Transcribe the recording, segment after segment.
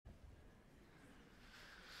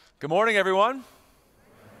Good morning, everyone.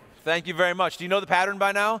 Thank you very much. Do you know the pattern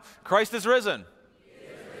by now? Christ is risen.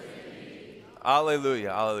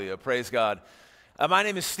 Hallelujah, hallelujah. Praise God. My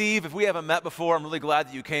name is Steve. If we haven't met before, I'm really glad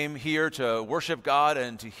that you came here to worship God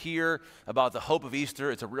and to hear about the hope of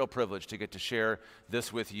Easter. It's a real privilege to get to share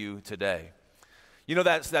this with you today. You know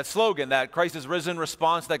that slogan, that Christ is risen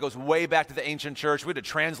response, that goes way back to the ancient church. We had to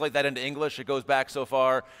translate that into English. It goes back so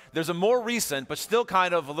far. There's a more recent, but still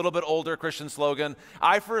kind of a little bit older Christian slogan.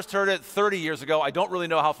 I first heard it 30 years ago. I don't really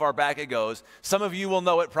know how far back it goes. Some of you will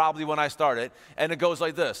know it probably when I start it. And it goes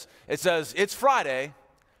like this. It says, "It's Friday,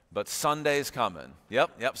 but Sunday's coming."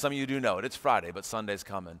 Yep, some of you do know it. It's Friday, but Sunday's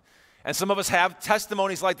coming. And some of us have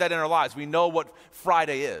testimonies like that in our lives. We know what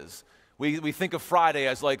Friday is. We think of Friday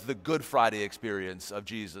as like the Good Friday experience of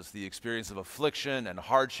Jesus, the experience of affliction and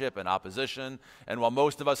hardship and opposition. And while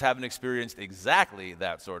most of us haven't experienced exactly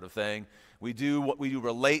that sort of thing, we do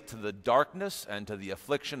relate to the darkness and to the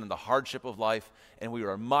affliction and the hardship of life, and we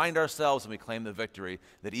remind ourselves and we claim the victory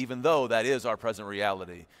that even though that is our present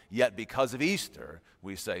reality, yet because of Easter,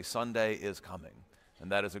 we say Sunday is coming.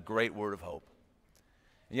 And that is a great word of hope.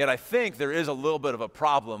 And yet I think there is a little bit of a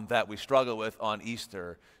problem that we struggle with on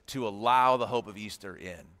Easter to allow the hope of Easter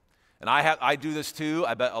in. And I do this too.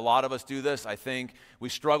 I bet a lot of us do this. I think we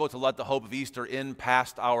struggle to let the hope of Easter in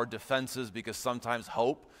past our defenses because sometimes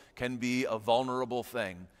hope can be a vulnerable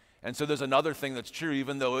thing. And so there's another thing that's true,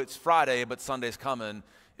 even though it's Friday, but Sunday's coming.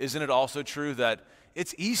 Isn't it also true that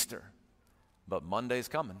it's Easter, but Monday's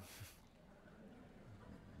coming?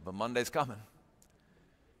 But Monday's coming.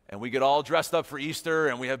 And we get all dressed up for Easter,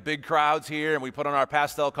 and we have big crowds here, and we put on our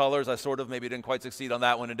pastel colors. I sort of maybe didn't quite succeed on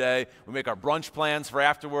that one today. We make our brunch plans for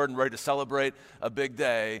afterward and ready to celebrate a big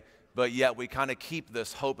day, but yet we kind of keep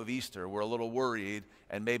this hope of Easter. We're a little worried,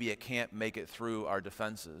 and maybe it can't make it through our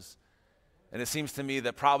defenses. And it seems to me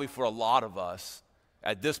that probably for a lot of us,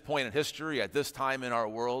 at this point in history, at this time in our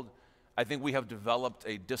world, I think we have developed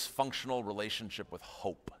a dysfunctional relationship with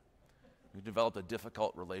hope. We've developed a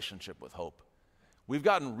difficult relationship with hope. We've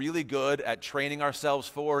gotten really good at training ourselves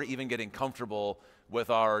for, even getting comfortable with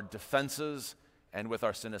our defenses and with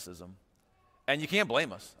our cynicism. And you can't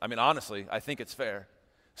blame us. I mean, honestly, I think it's fair.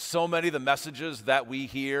 So many of the messages that we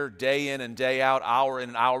hear day in and day out, hour in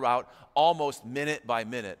and hour out, almost minute by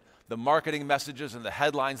minute, the marketing messages and the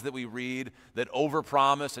headlines that we read that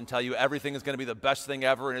overpromise and tell you everything is going to be the best thing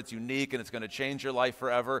ever and it's unique and it's going to change your life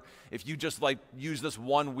forever. If you just use this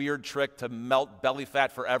one weird trick to melt belly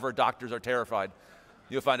fat forever, doctors are terrified.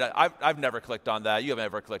 You'll find out. I've never clicked on that. You haven't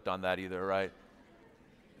ever clicked on that either, right?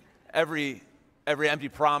 Every empty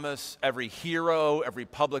promise, every hero, every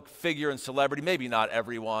public figure and celebrity, maybe not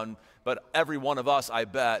everyone, but every one of us, I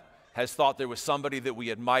bet, has thought there was somebody that we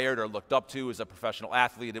admired or looked up to as a professional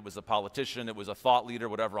athlete. It was a politician. It was a thought leader,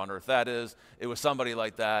 whatever on earth that is. It was somebody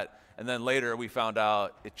like that. And then later we found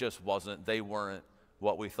out it just wasn't. They weren't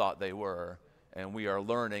what we thought they were. And we are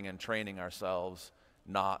learning and training ourselves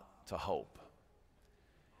not to hope.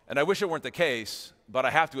 And I wish it weren't the case, but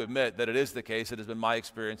I have to admit that it is the case. It has been my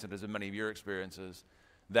experience, and it has been many of your experiences,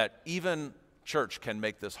 that even church can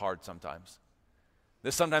make this hard sometimes.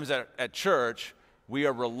 Sometimes at church, we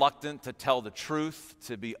are reluctant to tell the truth,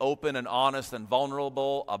 to be open and honest and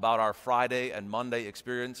vulnerable about our Friday and Monday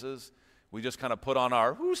experiences. We just kind of put on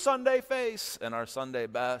our Sunday face and our Sunday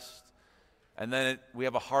best. And then we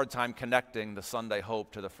have a hard time connecting the Sunday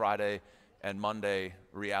hope to the Friday and Monday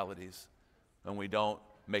realities. And we don't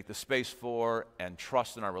make the space for and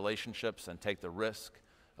trust in our relationships and take the risk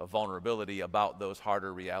of vulnerability about those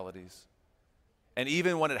harder realities. And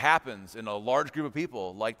even when it happens in a large group of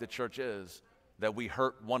people like the church is, that we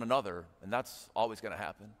hurt one another, and that's always going to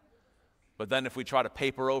happen. But then if we try to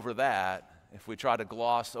paper over that, if we try to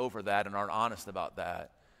gloss over that and aren't honest about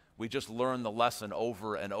that, we just learn the lesson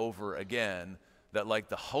over and over again that like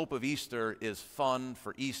the hope of Easter is fun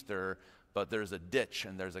for Easter, but there's a ditch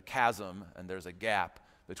and there's a chasm and there's a gap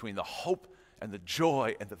between the hope and the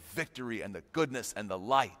joy and the victory and the goodness and the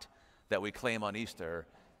light that we claim on Easter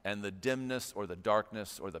and the dimness or the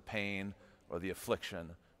darkness or the pain or the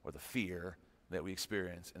affliction or the fear that we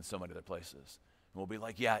experience in so many other places. And we'll be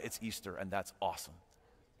like, yeah, it's Easter and that's awesome.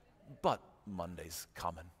 But Monday's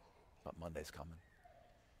coming.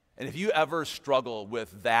 And if you ever struggle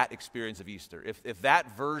with that experience of Easter, if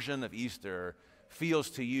that version of Easter feels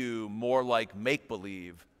to you more like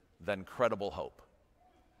make-believe than credible hope,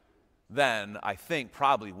 then I think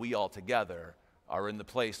probably we all together are in the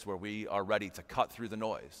place where we are ready to cut through the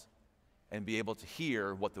noise and be able to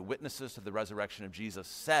hear what the witnesses to the resurrection of Jesus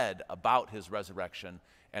said about his resurrection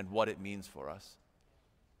and what it means for us.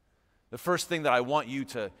 The first thing that I want you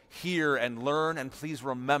to hear and learn, and please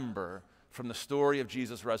remember from the story of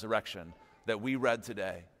Jesus' resurrection that we read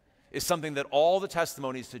today is something that all the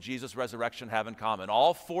testimonies to Jesus' resurrection have in common.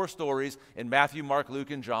 All 4 stories in Matthew, Mark,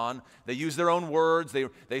 Luke, and John, they use their own words,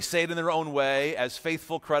 they say it in their own way, as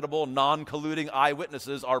faithful, credible, non-colluding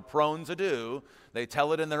eyewitnesses are prone to do. They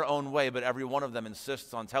tell it in their own way, but every one of them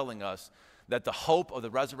insists on telling us that the hope of the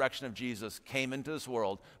resurrection of Jesus came into this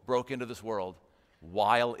world, broke into this world,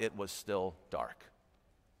 while it was still dark.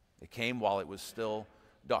 It came while it was still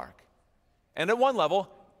dark. And at one level,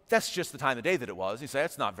 that's just the time of day that it was. You say,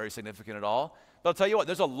 that's not very significant at all. But I'll tell you what,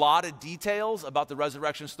 there's a lot of details about the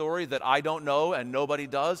resurrection story that I don't know and nobody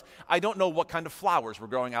does. I don't know what kind of flowers were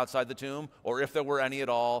growing outside the tomb or if there were any at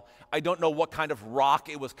all. I don't know what kind of rock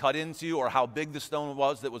it was cut into or how big the stone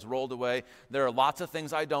was that was rolled away. There are lots of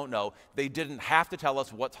things I don't know. They didn't have to tell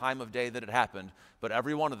us what time of day that it happened, but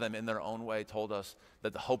every one of them in their own way told us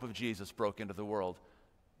that the hope of Jesus broke into the world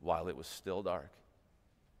while it was still dark.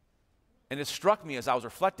 And it struck me as I was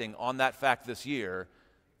reflecting on that fact this year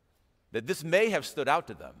that this may have stood out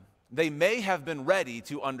to them. They may have been ready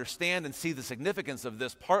to understand and see the significance of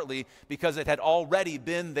this, partly because it had already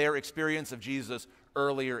been their experience of Jesus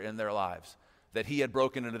earlier in their lives, that he had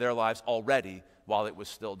broken into their lives already while it was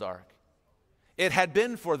still dark. It had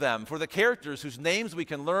been for them, for the characters whose names we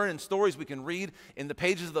can learn and stories we can read in the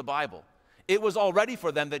pages of the Bible. It was already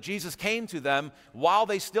for them that Jesus came to them while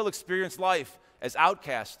they still experienced life as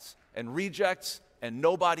outcasts and rejects and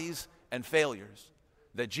nobodies and failures,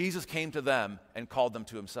 that Jesus came to them and called them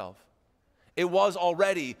to himself. It was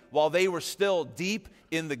already while they were still deep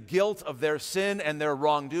in the guilt of their sin and their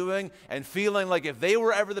wrongdoing and feeling like if they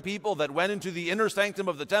were ever the people that went into the inner sanctum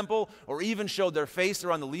of the temple or even showed their face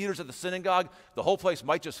around the leaders of the synagogue, the whole place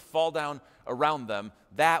might just fall down around them.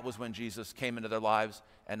 That was when Jesus came into their lives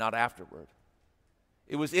and not afterward.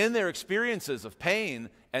 It was in their experiences of pain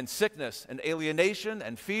and sickness and alienation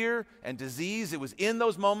and fear and disease. It was in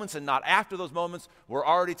those moments and not after those moments were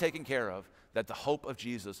already taken care of that the hope of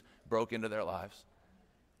Jesus broke into their lives.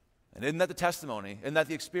 And isn't that the testimony, isn't that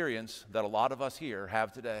the experience that a lot of us here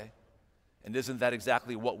have today? And isn't that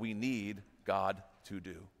exactly what we need God to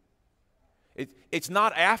do? It's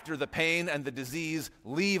not after the pain and the disease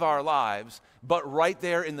leave our lives, but right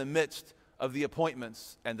there in the midst of the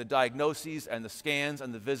appointments and the diagnoses and the scans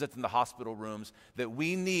and the visits in the hospital rooms, that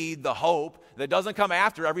we need the hope that doesn't come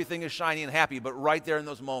after everything is shiny and happy, but right there in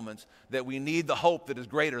those moments, that we need the hope that is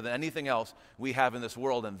greater than anything else we have in this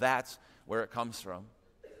world, and that's where it comes from.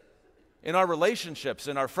 In our relationships,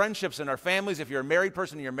 in our friendships, in our families, if you're a married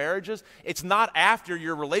person in your marriages, it's not after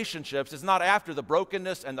your relationships, it's not after the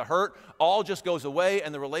brokenness and the hurt all just goes away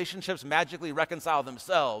and the relationships magically reconcile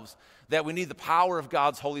themselves, that we need the power of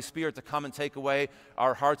God's Holy Spirit to come and take away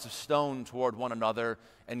our hearts of stone toward one another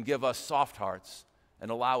and give us soft hearts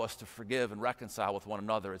and allow us to forgive and reconcile with one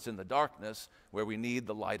another. It's in the darkness where we need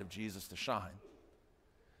the light of Jesus to shine.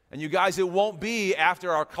 And you guys, it won't be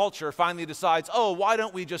after our culture finally decides, oh, why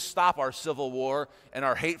don't we just stop our civil war and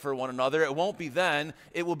our hate for one another? It won't be then.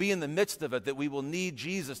 It will be in the midst of it that we will need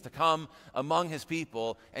Jesus to come among his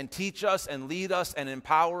people and teach us and lead us and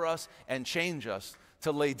empower us and change us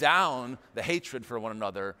to lay down the hatred for one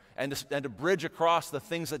another and to bridge across the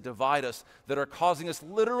things that divide us, that are causing us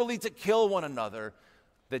literally to kill one another,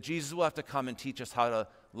 that Jesus will have to come and teach us how to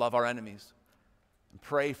love our enemies and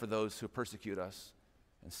pray for those who persecute us,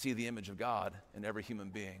 and see the image of God in every human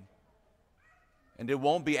being. And it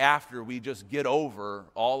won't be after we just get over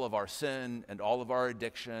all of our sin and all of our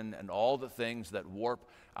addiction and all the things that warp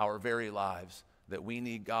our very lives that we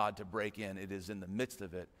need God to break in. It is in the midst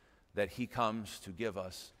of it that he comes to give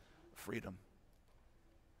us freedom.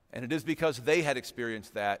 And it is because they had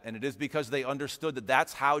experienced that, and it is because they understood that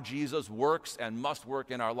that's how Jesus works and must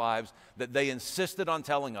work in our lives, that they insisted on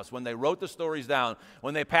telling us when they wrote the stories down,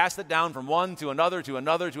 when they passed it down from one to another, to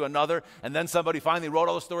another, to another, and then somebody finally wrote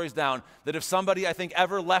all the stories down, that if somebody, I think,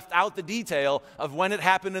 ever left out the detail of when it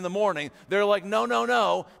happened in the morning, they're like,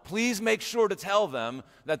 no, please make sure to tell them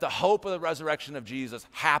that the hope of the resurrection of Jesus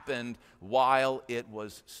happened while it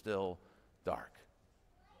was still dark.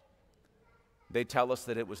 They tell us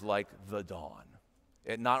that it was like the dawn.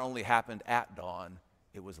 It not only happened at dawn,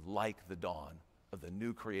 it was like the dawn of the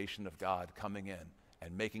new creation of God coming in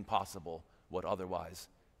and making possible what otherwise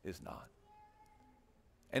is not.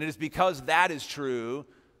 And it is because that is true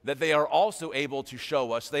that they are also able to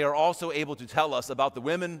show us, they are also able to tell us about the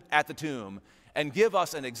women at the tomb and give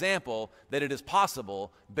us an example that it is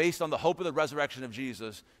possible, based on the hope of the resurrection of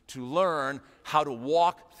Jesus, to learn how to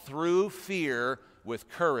walk through fear with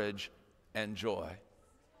courage and joy.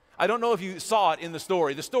 I don't know if you saw it in the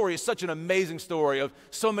story. The story is such an amazing story of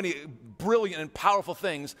so many brilliant and powerful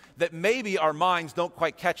things that maybe our minds don't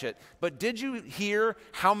quite catch it. But did you hear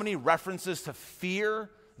how many references to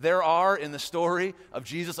fear there are in the story of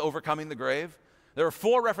Jesus overcoming the grave? There are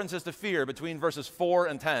 4 references to fear between verses 4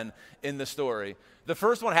 and 10 in the story. The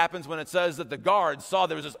first one happens when it says that the guards saw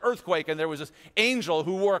there was this earthquake and there was this angel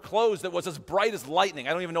who wore clothes that was as bright as lightning.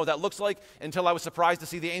 I don't even know what that looks like until I was surprised to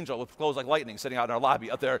see the angel with clothes like lightning sitting out in our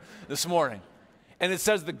lobby out there this morning. And it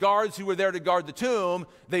says the guards who were there to guard the tomb,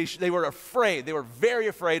 they were afraid. They were very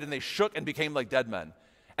afraid, and they shook and became like dead men.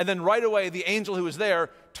 And then right away, the angel who was there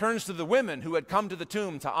turns to the women who had come to the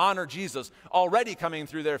tomb to honor Jesus, already coming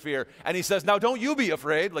through their fear. And he says, now don't you be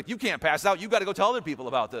afraid. Like, you can't pass out. You've got to go tell other people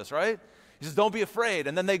about this, right? He says, don't be afraid.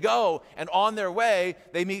 And then they go, and on their way,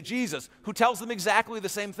 they meet Jesus, who tells them exactly the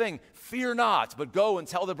same thing. Fear not, but go and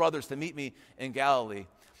tell the brothers to meet me in Galilee.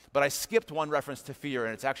 But I skipped one reference to fear,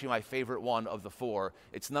 and it's actually my favorite one of the 4.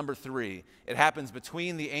 It's number 3. It happens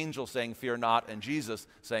between the angel saying, fear not, and Jesus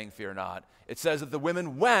saying, fear not. It says that the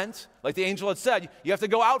women went, like the angel had said, you have to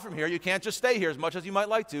go out from here. You can't just stay here as much as you might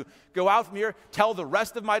like to. Go out from here, tell the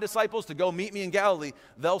rest of my disciples to go meet me in Galilee.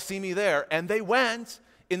 They'll see me there. And they went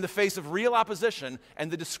in the face of real opposition,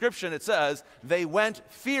 and the description, it says, they went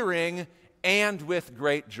fearing and with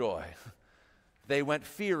great joy. They went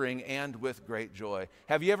fearing and with great joy.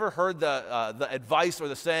 Have you ever heard the advice or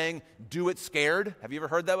the saying, do it scared? Have you ever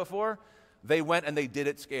heard that before? They went and they did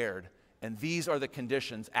it scared. And these are the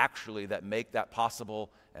conditions actually that make that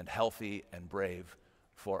possible and healthy and brave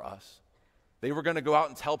for us. They were going to go out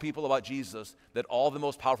and tell people about Jesus that all the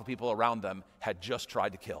most powerful people around them had just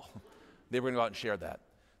tried to kill. They were going to go out and share that.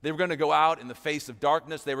 They were going to go out in the face of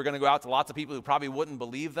darkness. They were going to go out to lots of people who probably wouldn't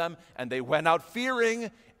believe them. And they went out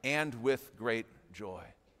fearing and with great joy.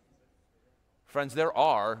 Friends, there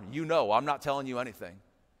are, I'm not telling you anything.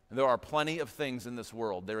 There are plenty of things in this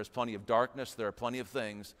world. There is plenty of darkness. There are plenty of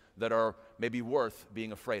things that are maybe worth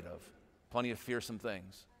being afraid of. Plenty of fearsome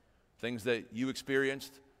things. Things that you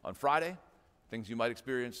experienced on Friday. Things you might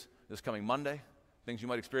experience this coming Monday. Things you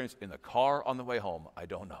might experience in the car on the way home. I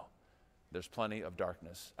don't know. There's plenty of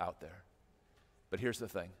darkness out there. But here's the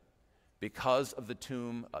thing. Because of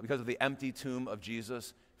the empty tomb of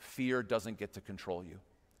Jesus, fear doesn't get to control you.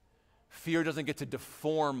 Fear doesn't get to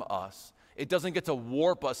deform us. It doesn't get to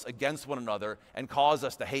warp us against one another and cause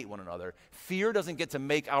us to hate one another. Fear doesn't get to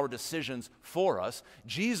make our decisions for us.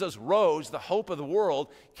 Jesus rose, the hope of the world,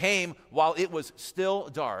 came while it was still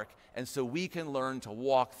dark, and so we can learn to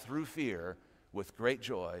walk through fear with great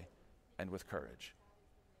joy and with courage.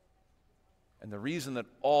 And the reason that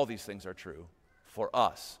all these things are true for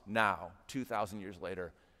us now, 2,000 years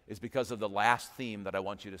later, is because of the last theme that I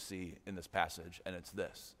want you to see in this passage, and it's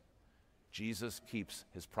this. Jesus keeps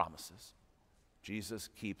his promises. Jesus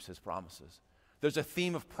keeps his promises. There's a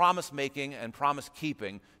theme of promise-making and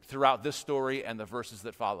promise-keeping throughout this story and the verses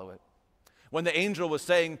that follow it. When the angel was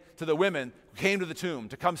saying to the women who came to the tomb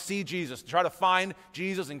to come see Jesus, to try to find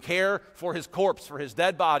Jesus and care for his corpse, for his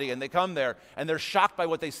dead body, and they come there, and they're shocked by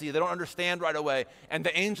what they see. They don't understand right away. And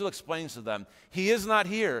the angel explains to them, he is not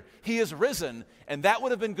here. He is risen. And that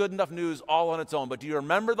would have been good enough news all on its own. But do you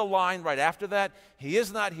remember the line right after that? He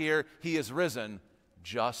is not here. He is risen,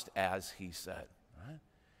 just as he said. Right?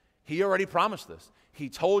 He already promised this. He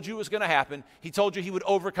told you it was going to happen. He told you he would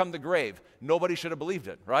overcome the grave. Nobody should have believed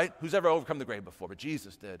it, right? Who's ever overcome the grave before? But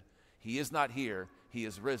Jesus did. He is not here. He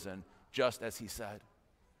is risen, just as he said.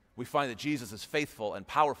 We find that Jesus is faithful and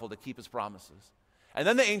powerful to keep his promises. And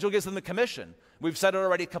then the angel gives them the commission. We've said it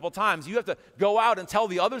already a couple times. You have to go out and tell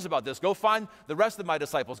the others about this. Go find the rest of my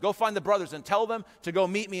disciples. Go find the brothers and tell them to go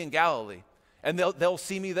meet me in Galilee. And they'll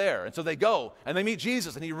see me there. And so they go, and they meet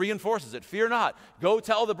Jesus, and he reinforces it. Fear not. Go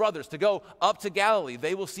tell the brothers to go up to Galilee.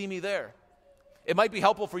 They will see me there. It might be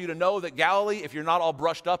helpful for you to know that Galilee, if you're not all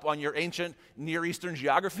brushed up on your ancient Near Eastern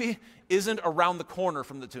geography, isn't around the corner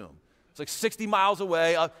from the tomb. It's like 60 miles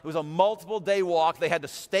away. It was a multiple-day walk. They had to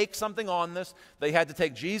stake something on this. They had to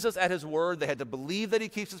take Jesus at his word. They had to believe that he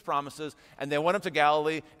keeps his promises. And they went up to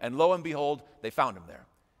Galilee, and lo and behold, they found him there.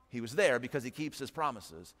 He was there because he keeps his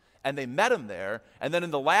promises. And they met him there. And then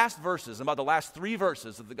in the last verses, about the last 3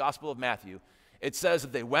 verses of the Gospel of Matthew, it says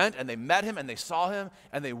that they went and they met him and they saw him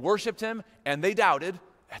and they worshiped him and they doubted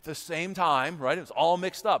at the same time, right? It was all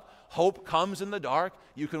mixed up. Hope comes in the dark.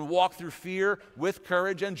 You can walk through fear with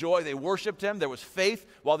courage and joy. They worshiped him. There was faith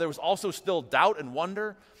while there was also still doubt and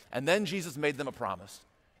wonder. And then Jesus made them a promise.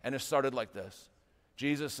 And it started like this.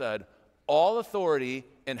 Jesus said, all authority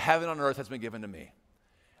in heaven and on earth has been given to me.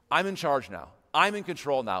 I'm in charge now. I'm in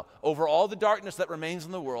control now over all the darkness that remains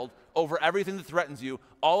in the world, over everything that threatens you.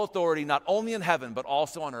 All authority, not only in heaven, but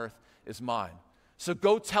also on earth, is mine. So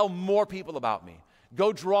go tell more people about me.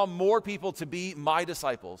 Go draw more people to be my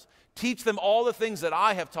disciples. Teach them all the things that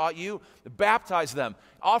I have taught you. Baptize them.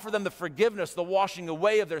 Offer them the forgiveness, the washing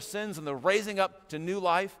away of their sins, and the raising up to new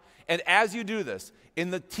life. And as you do this, in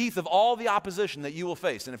the teeth of all the opposition that you will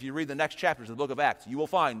face, and if you read the next chapters of the book of Acts, you will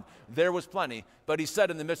find there was plenty. But he said,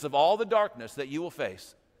 in the midst of all the darkness that you will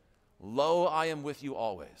face, lo, I am with you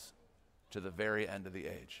always to the very end of the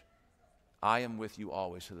age. I am with you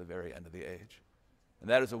always to the very end of the age. And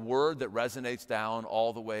that is a word that resonates down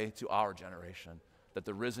all the way to our generation, that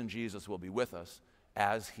the risen Jesus will be with us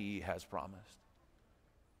as he has promised.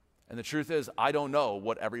 And the truth is, I don't know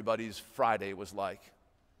what everybody's Friday was like,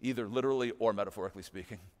 either literally or metaphorically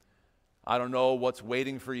speaking. I don't know what's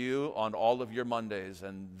waiting for you on all of your Mondays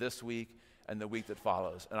and this week and the week that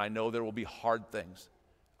follows. And I know there will be hard things.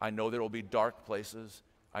 I know there will be dark places.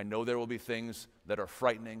 I know there will be things that are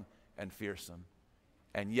frightening and fearsome.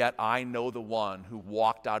 And yet I know the one who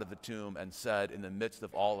walked out of the tomb and said in the midst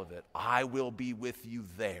of all of it, I will be with you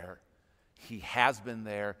there. He has been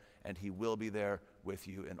there and he will be there with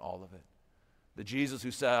you in all of it. The Jesus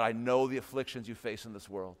who said, I know the afflictions you face in this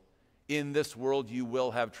world. In this world you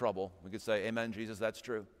will have trouble. We could say, amen, Jesus, that's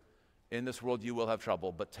true. In this world you will have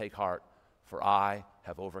trouble, but take heart, for I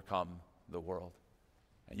have overcome the world.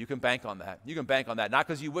 And you can bank on that. You can bank on that, not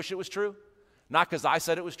because you wish it was true, not because I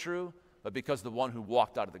said it was true, but because the one who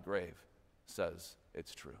walked out of the grave says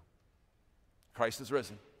it's true. Christ is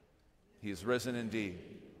risen. He is risen indeed.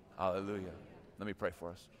 Hallelujah. Let me pray for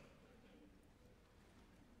us.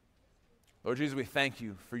 Lord Jesus, we thank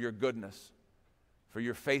you for your goodness, for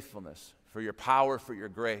your faithfulness, for your power, for your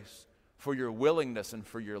grace, for your willingness and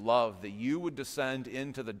for your love, that you would descend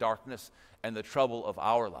into the darkness and the trouble of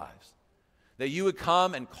our lives. That you would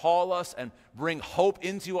come and call us and bring hope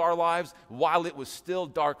into our lives while it was still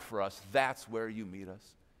dark for us. That's where you meet us.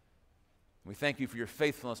 We thank you for your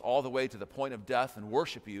faithfulness all the way to the point of death and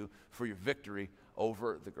worship you for your victory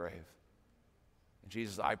over the grave. And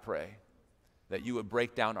Jesus, I pray that you would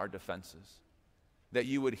break down our defenses, that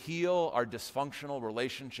you would heal our dysfunctional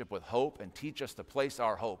relationship with hope and teach us to place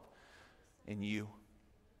our hope in you.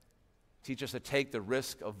 Teach us to take the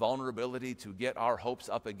risk of vulnerability to get our hopes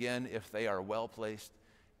up again if they are well placed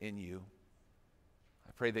in you.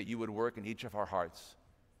 I pray that you would work in each of our hearts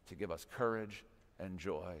to give us courage and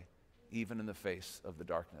joy, even in the face of the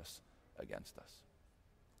darkness against us.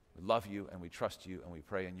 We love you and we trust you and we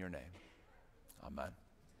pray in your name. Amen.